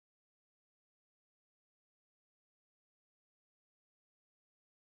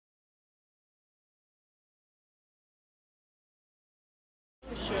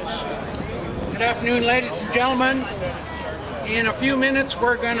Good afternoon, ladies and gentlemen. In a few minutes,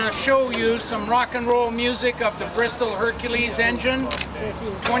 we're going to show you some rock and roll music of the Bristol Hercules engine,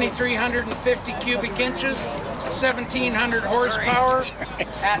 2,350 cubic inches, 1,700 horsepower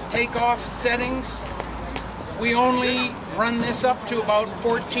at takeoff settings. We only run this up to about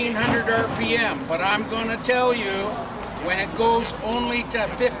 1,400 RPM, but I'm going to tell you, when it goes only to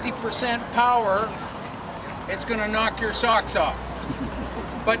 50% power, it's going to knock your socks off.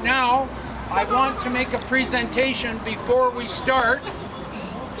 But now, I want to make a presentation before we start.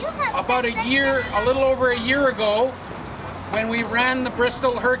 About a little over a year ago, when we ran the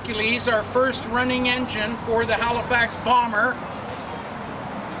Bristol Hercules, our first running engine for the Halifax bomber,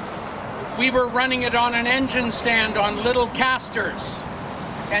 we were running it on an engine stand on little casters.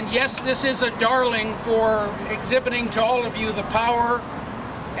 And yes, this is a darling for exhibiting to all of you the power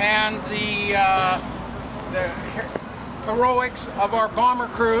and the heroics of our bomber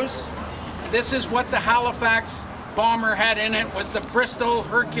crews. This is what the Halifax bomber had in it, was the Bristol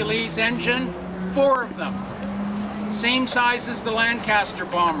Hercules engine, 4 of them. Same size as the Lancaster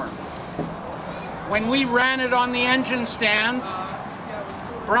bomber. When we ran it on the engine stands,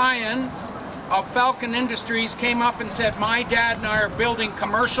 Brian of Falcon Industries came up and said, "My dad and I are building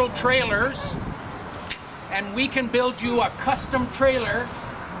commercial trailers, and we can build you a custom trailer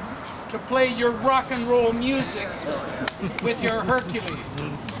to play your rock and roll music with your Hercules."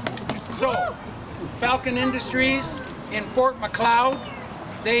 So, Falcon Industries in Fort Macleod,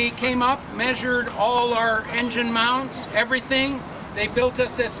 they came up, measured all our engine mounts, everything. They built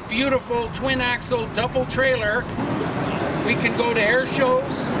us this beautiful twin-axle double trailer. We can go to air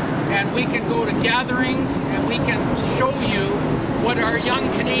shows, and we can go to gatherings, and we can show you what our young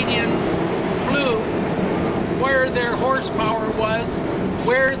Canadians flew, where their horsepower was,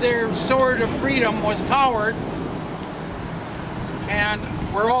 where their sword of freedom was powered. And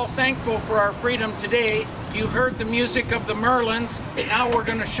we're all thankful for our freedom today. You've heard the music of the Merlins. Now we're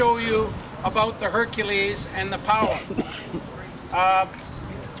going to show you about the Hercules and the power.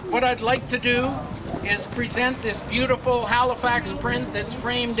 What I'd like to do is present this beautiful Halifax print that's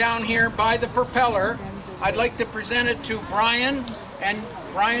framed down here by the propeller. I'd like to present it to Brian, and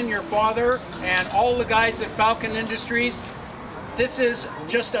Brian, your father, and all the guys at Falcon Industries. This is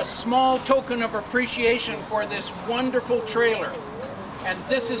just a small token of appreciation for this wonderful trailer. And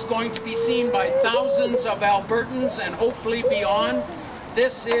this is going to be seen by thousands of Albertans and hopefully beyond.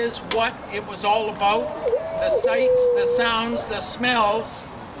 This is what it was all about. The sights, the sounds, the smells.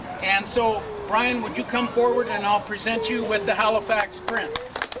 And so, Brian, would you come forward and I'll present you with the Halifax print.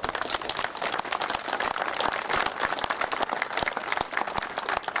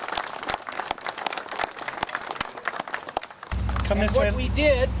 Come this way. What we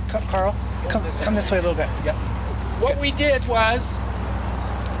did... Carl, come this way a little bit. Yep. What we did was,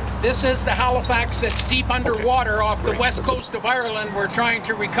 this is the Halifax that's deep underwater off the west coast of Ireland. We're trying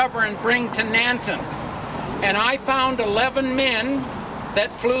to recover and bring to Nanton. And I found 11 men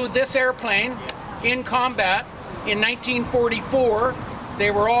that flew this airplane in combat in 1944.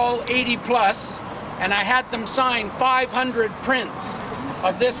 They were all 80 plus, and I had them sign 500 prints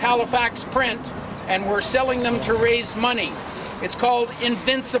of this Halifax print, and we're selling them to raise money. It's called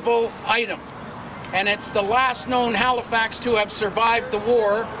Invincible Item, and it's the last known Halifax to have survived the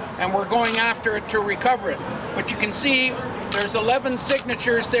war, and we're going after it to recover it. But you can see there's 11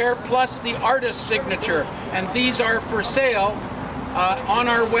 signatures there, plus the artist's signature, and these are for sale on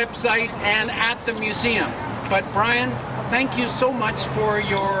our website and at the museum. But Brian, thank you so much for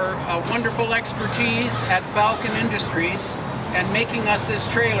your wonderful expertise at Falcon Industries and making us this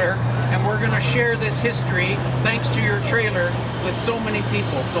trailer, and we're going to share this history thanks to your trailer with so many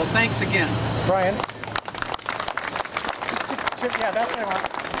people. So thanks again. Brian. Yeah, that's what I want.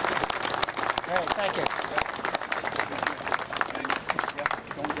 Great, thank you.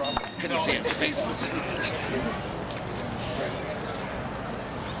 Couldn't see his face.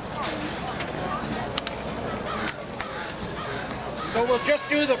 So we'll just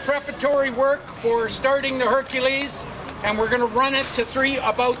do the preparatory work for starting the Hercules, and we're going to run it to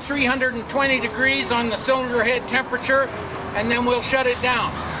about 320 degrees on the cylinder head temperature, and then we'll shut it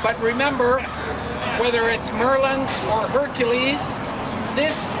down. But remember, whether it's Merlins or Hercules,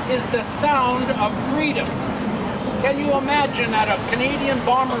 this is the sound of freedom. Can you imagine at a Canadian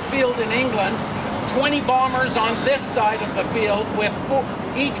bomber field in England, 20 bombers on this side of the field with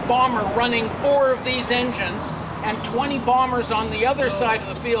each bomber running 4 of these engines, and 20 bombers on the other side of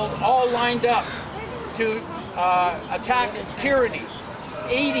the field all lined up to attack tyranny.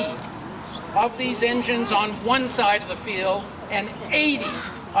 80 of these engines on one side of the field and 80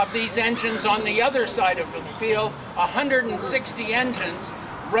 of these engines on the other side of the field, 160 engines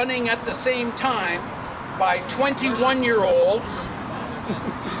running at the same time by 21-year-olds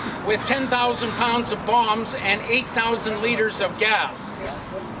with 10,000 pounds of bombs and 8,000 liters of gas.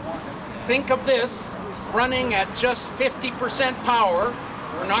 Think of this running at just 50% power.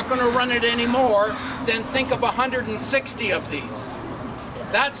 We're not going to run it anymore. Then think of 160 of these.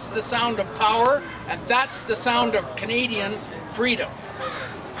 That's the sound of power, and that's the sound of Canadian freedom.